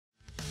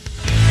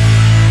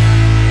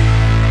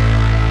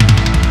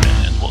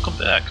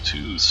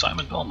to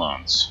Simon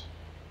Belmont's.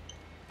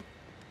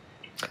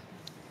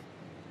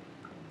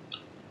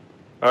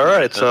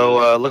 Alright,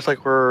 so looks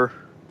like we're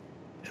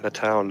in a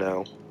town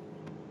now.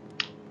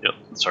 Yep,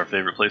 it's our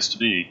favorite place to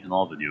be in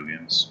all video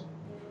games.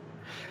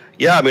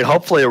 Yeah, I mean,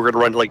 hopefully we're going to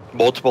run like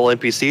multiple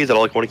NPCs that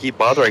like want to keep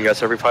bothering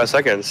us every 5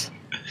 seconds.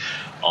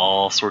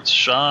 All sorts of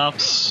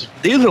shops.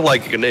 These are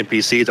like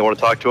NPCs that want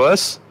to talk to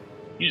us.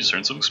 You just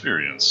earned some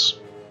experience.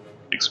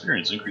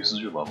 Experience increases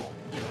your level.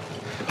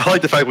 I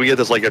like the fact we get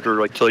this like after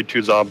like killing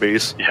 2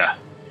 zombies. Yeah.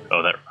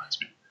 Oh, that reminds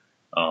me.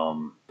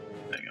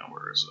 Hang on,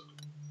 where is it?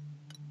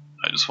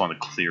 I just want to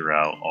clear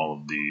out all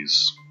of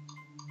these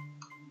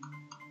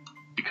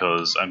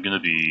because I'm going to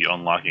be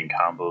unlocking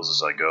combos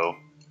as I go.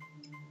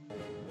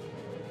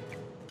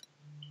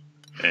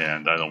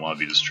 And I don't want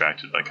to be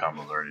distracted by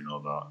combos I already know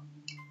about.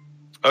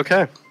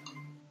 Okay.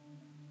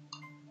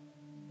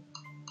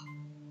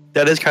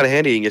 That is kind of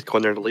handy. You can just go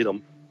in there to lead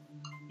them.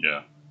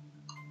 Yeah.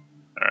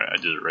 Alright, I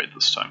did it right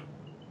this time.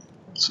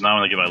 So now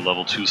when I get my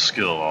level 2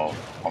 skill,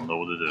 I'll know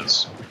what it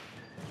is.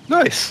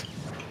 Nice.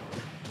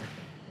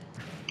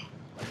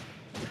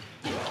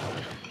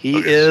 He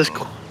is...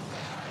 So,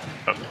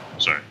 oh,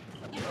 sorry.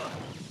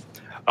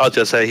 I was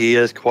going to say, he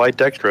is quite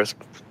dexterous,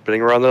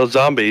 spinning around those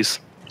zombies.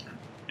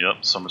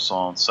 Yep,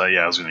 somersaults. Yeah,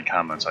 I was going to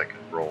comment I can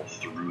roll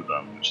through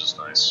them, which is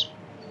nice.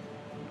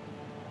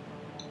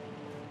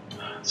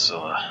 So,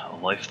 a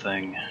life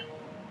thing.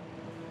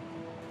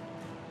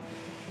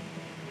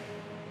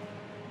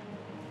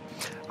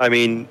 I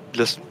mean,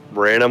 just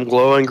random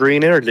glowing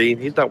green energy.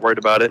 He's not worried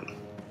about it.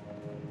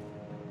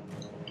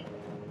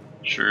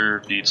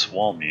 Sure beats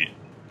wall meat.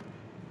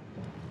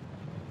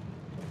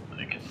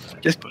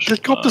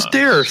 Just go up the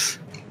stairs.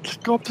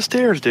 Just go up the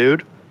stairs,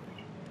 dude.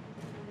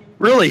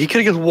 Really, he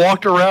could have just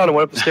walked around and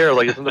went up the stairs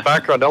like it's in the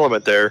background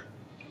element there.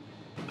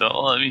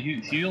 Well, I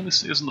mean, he only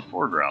stays in the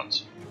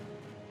foreground.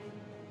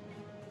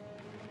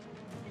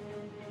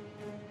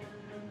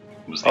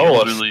 It was the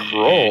elderly,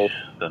 scroll.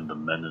 then the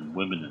men and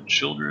women and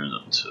children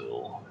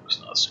until there was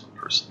not a single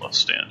person left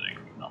standing.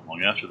 Not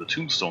long after, the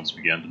tombstones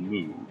began to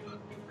move.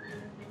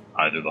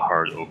 Either the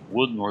hard oak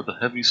wood nor the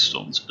heavy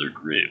stones of their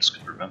graves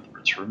could prevent the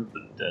return of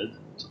the dead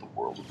to the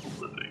world of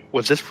the living.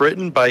 Was this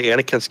written by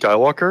Anakin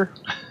Skywalker?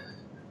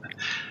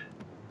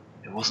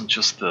 It wasn't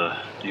just the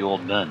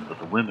old men, but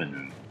the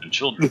women and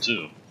children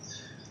too.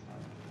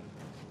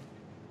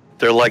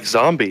 They're like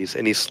zombies,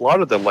 and he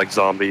slaughtered them like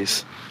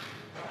zombies.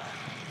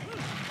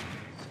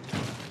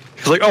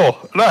 He's like,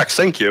 oh, an axe,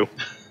 thank you.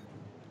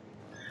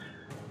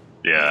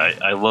 Yeah,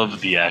 I love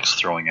the axe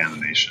throwing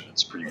animation.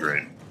 It's pretty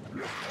great.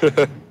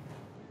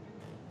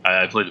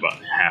 I played about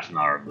half an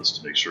hour of this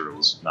to make sure it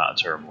was not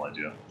a terrible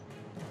idea.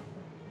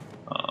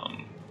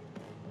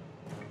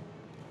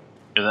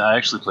 And I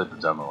actually played the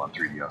demo on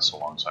 3DS a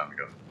long time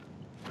ago.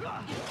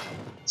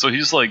 So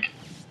he's like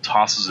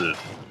tosses it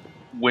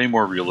way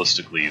more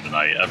realistically than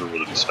I ever would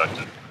have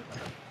expected.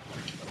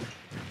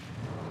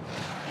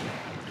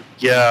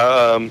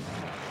 Yeah,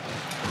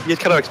 you'd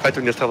kind of expect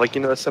him just to have like,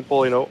 a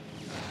simple,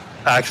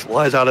 axe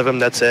flies out of him,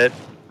 that's it.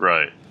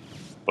 Right.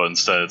 But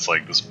instead it's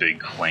like this big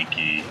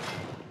clanky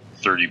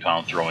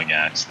 30-pound throwing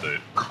axe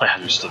that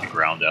clatters to the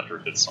ground after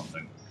it hits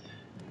something.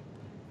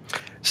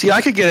 See,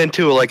 I could get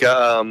into like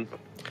a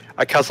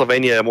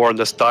Castlevania more in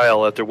the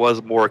style if there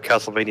was more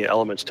Castlevania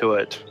elements to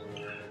it.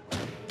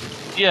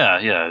 Yeah,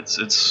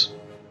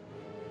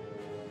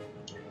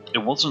 it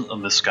wasn't a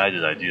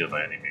misguided idea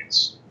by any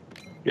means.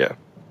 Yeah.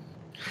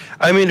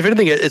 I mean, if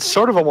anything, it's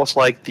sort of almost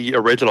like the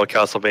original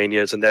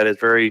Castlevanias, and that is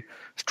very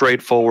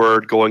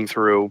straightforward, going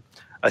through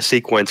a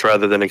sequence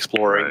rather than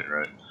exploring.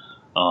 Right.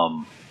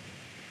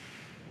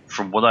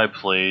 From what I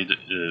played,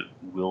 it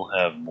will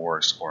have more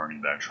exploring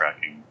and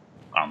backtracking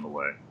on the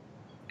way.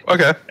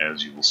 Okay.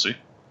 As you will see.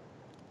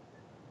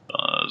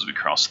 As we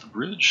crossed the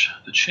bridge,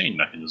 the chain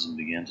mechanism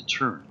began to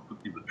turn,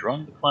 quickly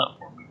withdrawing the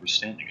platform we were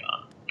standing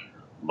on.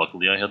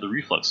 Luckily, I had the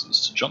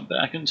reflexes to jump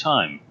back in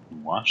time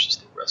and watch as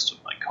the rest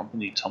of my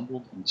company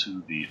tumbled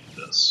into the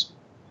abyss.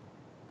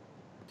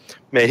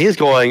 Man, he's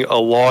going a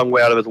long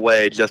way out of his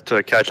way just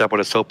to catch up on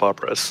his soap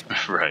operas.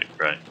 Right.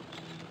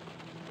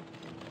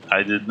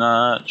 I did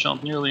not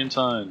jump nearly in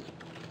time.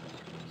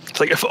 It's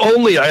like, if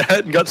only I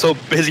hadn't got so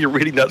busy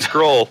reading that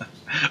scroll.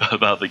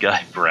 About the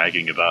guy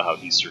bragging about how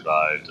he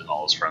survived and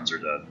all his friends are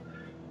dead.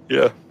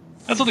 Yeah.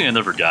 That's something I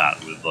never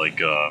got with,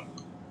 like,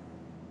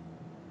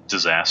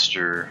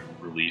 disaster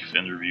relief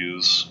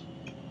interviews,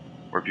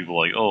 where people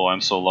are like, oh,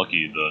 I'm so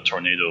lucky the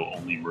tornado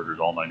only murdered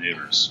all my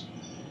neighbors.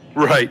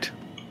 Right.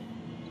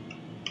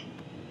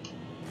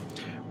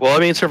 Well, I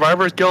mean,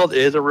 Survivor's Guild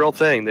is a real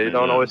thing. They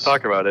don't always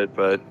talk about it,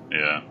 but...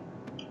 Yeah.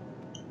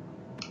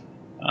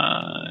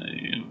 I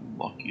am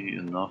lucky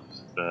enough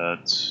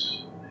that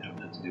I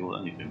haven't had to deal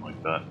with anything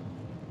like that.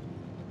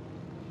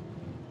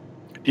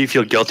 Do you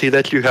feel guilty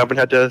that you haven't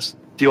had to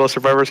deal with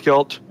Survivor's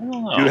Guilt? I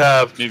don't know. Do you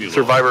have Maybe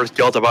Survivor's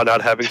Guilt about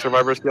not having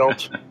Survivor's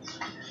Guilt?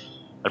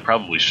 I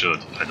probably should.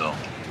 I don't.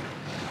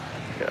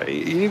 Yeah,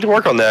 you need to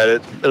work on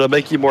that. It'll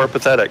make you more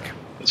empathetic.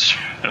 That's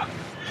true.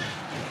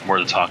 More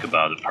to talk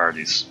about at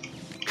parties.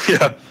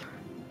 Yeah.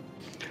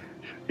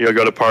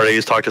 go to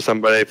parties, talk to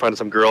somebody, find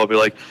some girl, be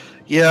like,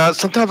 yeah,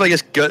 sometimes I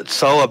just get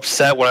so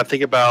upset when I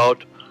think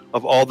about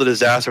of all the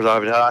disasters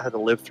I've had to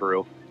live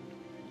through.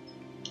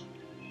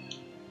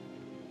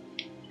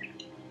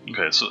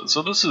 Okay,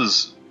 so this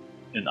is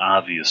an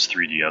obvious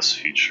 3DS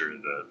feature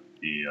that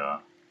the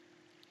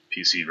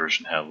PC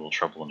version had a little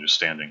trouble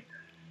understanding.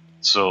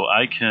 So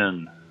I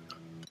can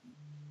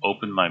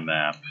open my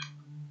map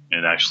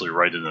and actually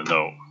write in a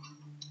note.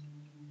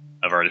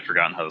 I've already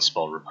forgotten how to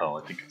spell repel.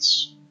 I think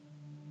it's...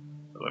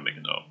 How do I make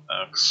a note?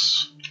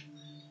 X...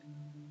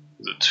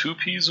 Is it 2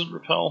 P's in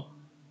repel?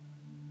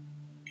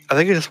 I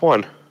think it's just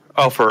one.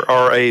 Oh, for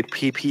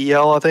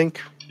RAPPEL, I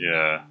think?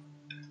 Yeah.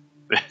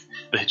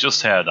 They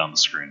just had it on the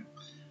screen.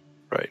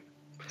 Right.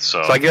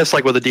 So I guess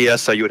like with the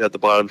DS, you would have the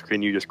bottom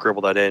screen, you just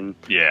scribble that in.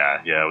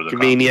 Yeah, it would have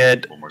convenient,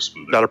 a little more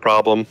smooth. Not a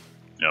problem.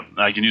 Yep,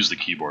 I can use the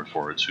keyboard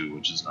for it too,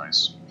 which is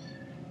nice.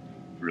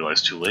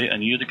 Realized too late I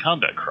needed a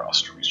combat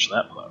cross to reach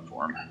that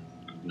platform.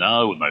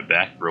 Now, with my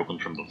back broken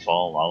from the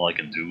fall, all I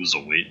can do is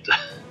await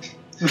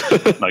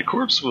death. My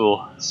corpse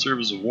will serve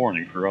as a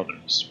warning for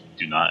others.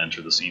 Do not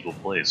enter this evil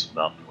place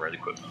without the right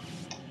equipment.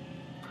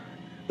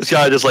 This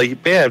guy just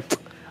like, man,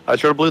 I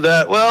sure blew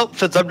that. Well,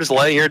 since I'm just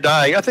laying here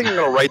dying, I think I'm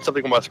going to write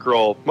something on my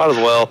scroll. Might as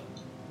well.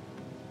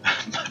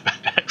 My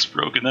back's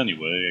broken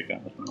anyway. I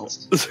got nothing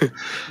else.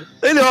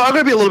 I'm going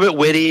to be a little bit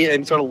witty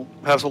and sort of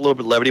have a little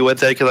bit of levity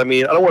with it, because I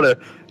mean, I don't want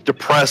to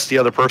depress the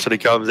other person who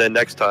comes in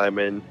next time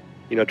and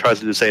tries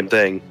to do the same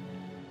thing.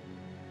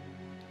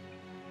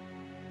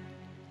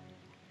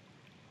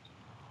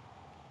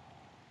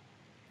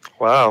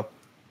 Wow,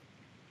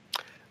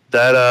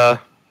 that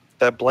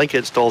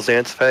blanket stole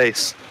Xant's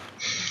face.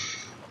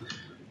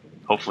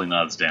 Hopefully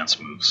not his dance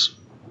moves.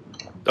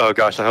 Oh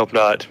gosh, I hope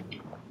not.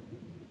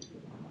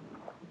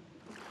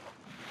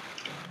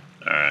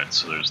 Alright,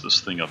 so there's this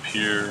thing up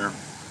here.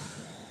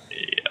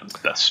 A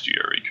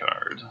bestiary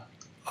card.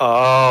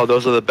 Oh,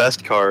 those are the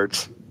best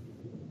cards.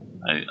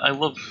 I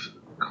love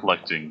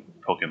collecting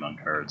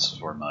Pokemon cards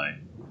for my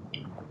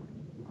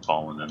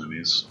fallen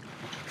enemies.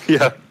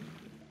 Yeah.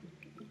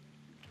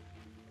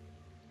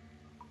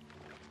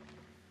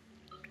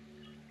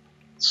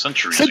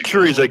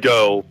 Centuries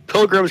ago,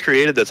 pilgrims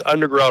created this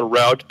underground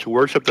route to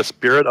worship the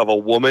spirit of a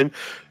woman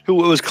who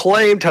was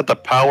claimed to have the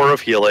power of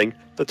healing.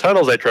 The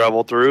tunnels they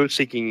traveled through,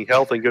 seeking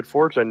health and good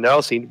fortune,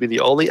 now seem to be the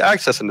only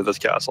access into this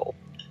castle.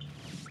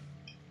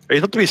 Are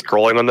you supposed to be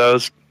scrolling on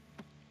those?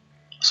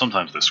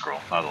 Sometimes they scroll,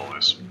 not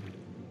always.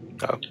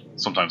 Oh.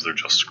 Sometimes they're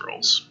just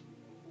scrolls.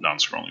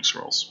 Non-scrolling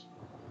scrolls.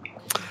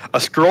 A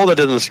scroll that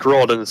doesn't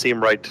scroll doesn't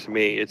seem right to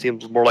me. It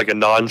seems more like a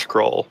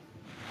non-scroll.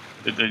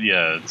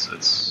 Yeah,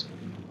 it's...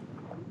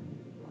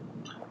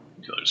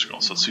 Killer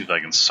scrolls. Let's see if I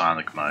can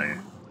Sonic my...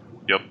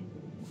 Yep.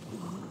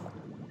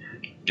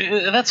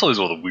 That's always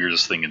one of the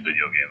weirdest thing in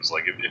video games.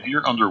 Like, if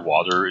you're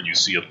underwater and you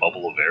see a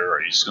bubble of air,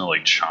 are you just gonna,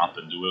 like, chomp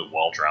into it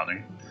while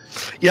drowning?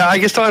 Yeah, I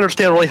just don't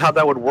understand really how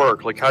that would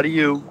work. Like, how do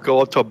you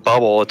go up to a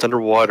bubble, it's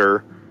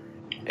underwater,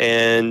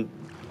 and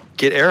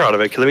get air out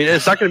of it? Because, I mean,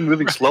 it's not going to be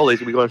moving slowly,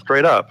 it's going to be going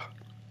straight up.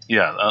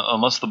 Yeah,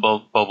 unless the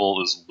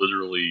bubble is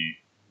literally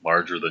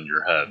larger than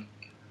your head.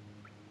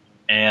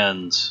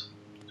 And,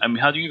 I mean,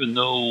 how do you even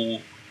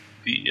know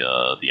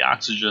the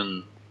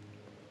oxygen,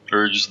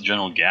 or just the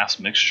general gas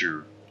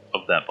mixture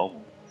of that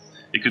bubble?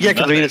 It could be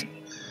because I mean,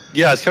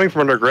 it's coming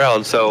from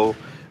underground, so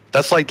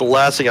that's like the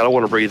last thing I don't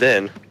want to breathe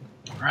in.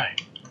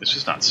 Right. It's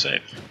just not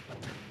safe.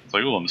 It's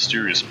like, oh, a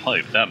mysterious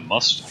pipe. That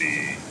must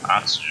be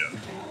oxygen.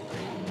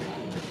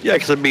 Yeah,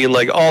 because I mean,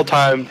 like all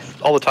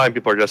the time,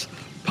 people are just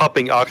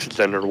pumping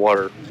oxygen in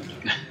water.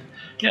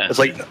 Yeah, it's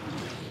like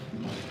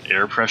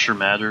air pressure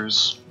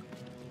matters.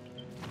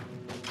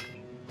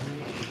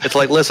 It's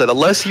like, listen,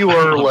 unless you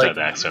are like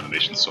that axe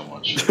animation so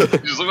much. You're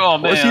just like, oh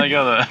man, I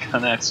got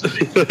an axe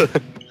animation.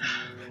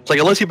 It's like,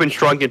 unless you've been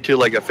shrunk into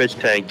like a fish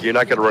tank, you're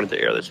not going to run into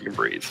air that you can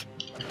breathe.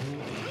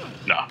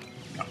 No,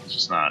 it's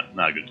just not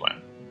a good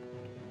plan.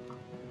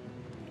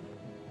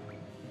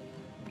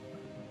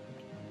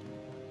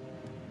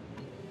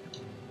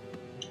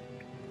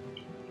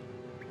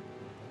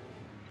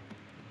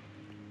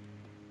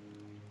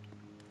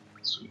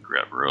 So we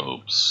grab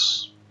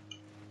ropes.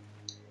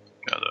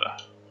 Got a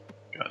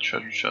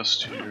treasure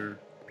chest here.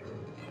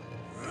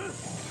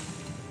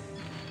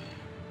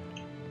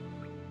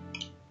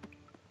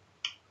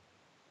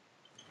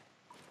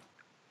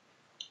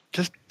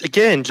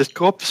 Just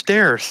go up the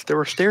stairs. There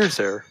were stairs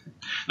there.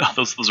 No,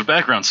 those are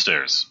background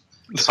stairs.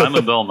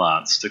 Simon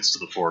Belmont sticks to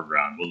the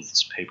foreground. What is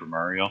this, Paper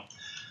Mario?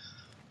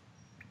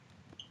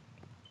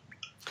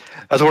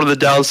 That's one of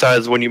the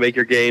downsides when you make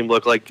your game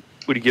look like,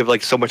 when you give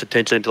like so much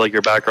attention to like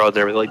your background and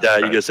everything like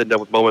that, right. You just end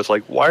up with moments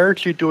like, why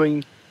aren't you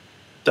doing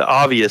the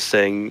obvious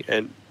thing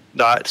and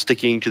not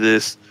sticking to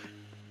this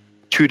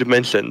 2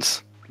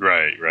 dimensions?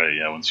 Right,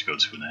 yeah, once you go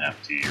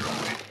 2.5D, you're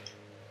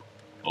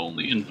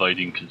only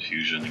inviting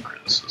confusion and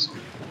criticism.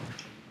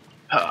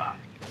 I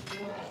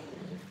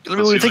mean,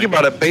 when you think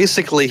about it,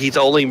 basically he's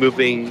only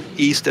moving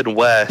east and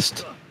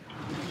west.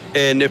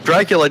 And if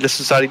Dracula just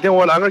decided, you know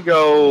what, I'm going to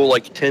go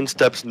like 10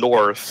 steps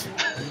north,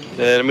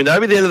 And I mean, that'd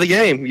be the end of the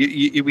game.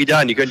 You'd be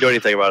done. You couldn't do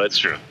anything about it. It's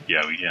true.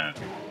 Yeah, we can't.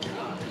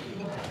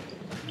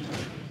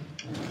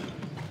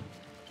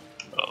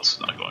 Oh, this is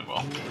not going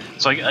well.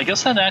 So I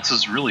guess that axe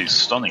is really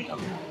stunning him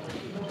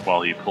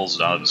while he pulls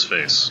it out of his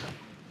face.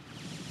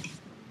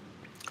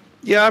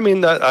 Yeah, I mean,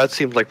 that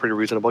seems like pretty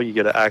reasonable. You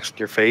get an axe in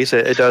your face.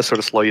 It does sort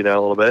of slow you down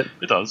a little bit.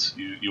 It does.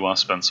 You want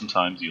to spend some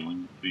time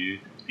dealing with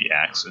the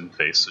axe in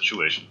face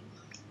situation.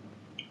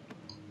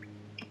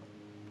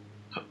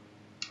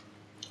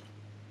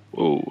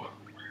 Ooh.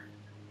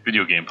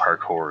 Video game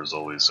parkour is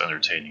always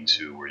entertaining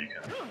too, where you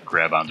can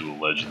grab onto a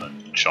ledge and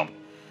then jump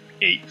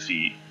 8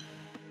 feet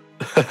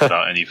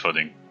without any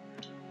footing.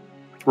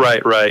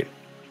 Right.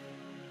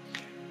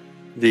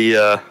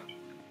 The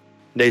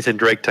Nathan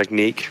Drake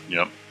technique.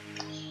 Yep.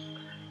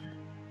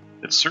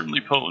 It's certainly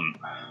potent.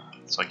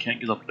 So I can't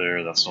get up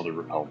there. That's another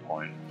repel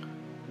point.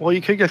 Well,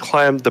 you could get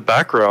climbed the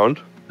background.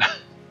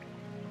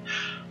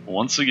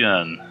 Once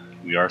again,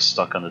 we are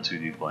stuck on the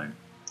 2D plane.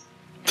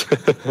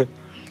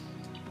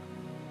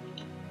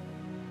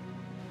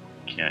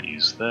 Can't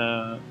use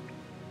that.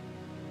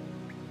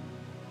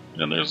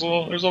 And there's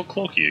old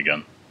Clokey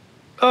again.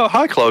 Oh,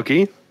 hi,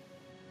 Clokey.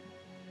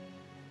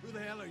 Who the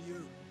hell are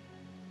you?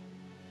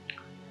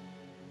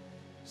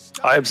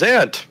 I'm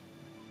Zant.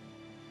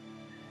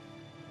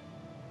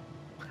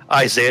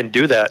 I, Zant,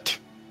 do that.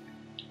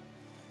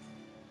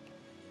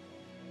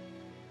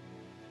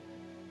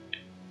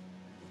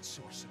 What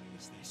sorcery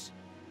is this?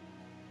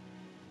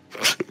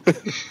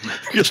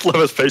 Just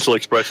love his facial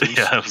expressions.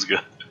 Yeah, that was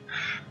good.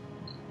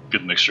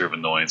 Good mixture of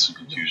annoyance and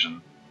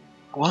confusion.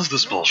 What is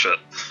this bullshit?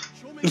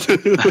 Show me.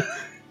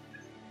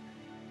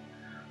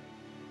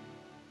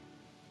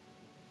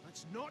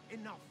 That's not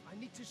enough. I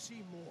need to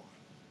see more.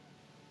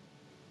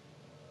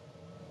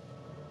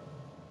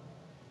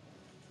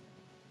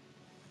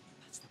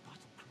 That's the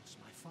battle cross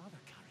my father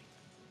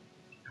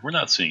carried. We're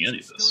not seeing any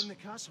of Still this. in the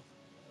castle.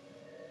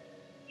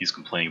 He's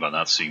complaining about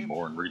not seeing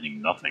more and we're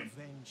getting nothing.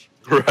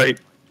 Revenge. Right.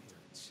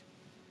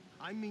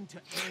 I mean to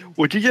end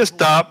Would you just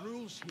stop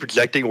rules here.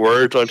 projecting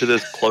words onto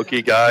this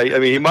Clokey guy? I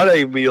mean, he might not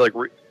even be like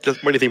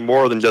just anything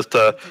more than just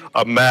a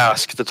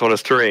mask that's on a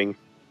string.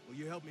 Will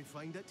you help me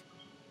find it?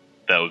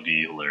 That would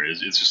be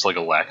hilarious. It's just like a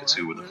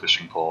Lakitu with a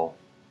fishing pole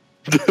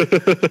Damn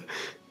it.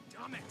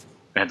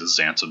 and a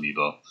Zant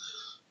amoeba.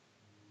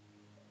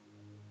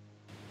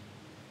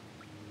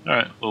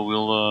 Alright, well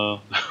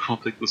we'll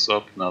pick this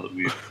up now that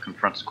we've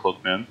confronted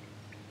Cloakman.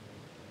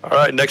 All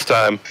right, next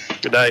time.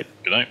 Good night.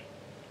 Good night.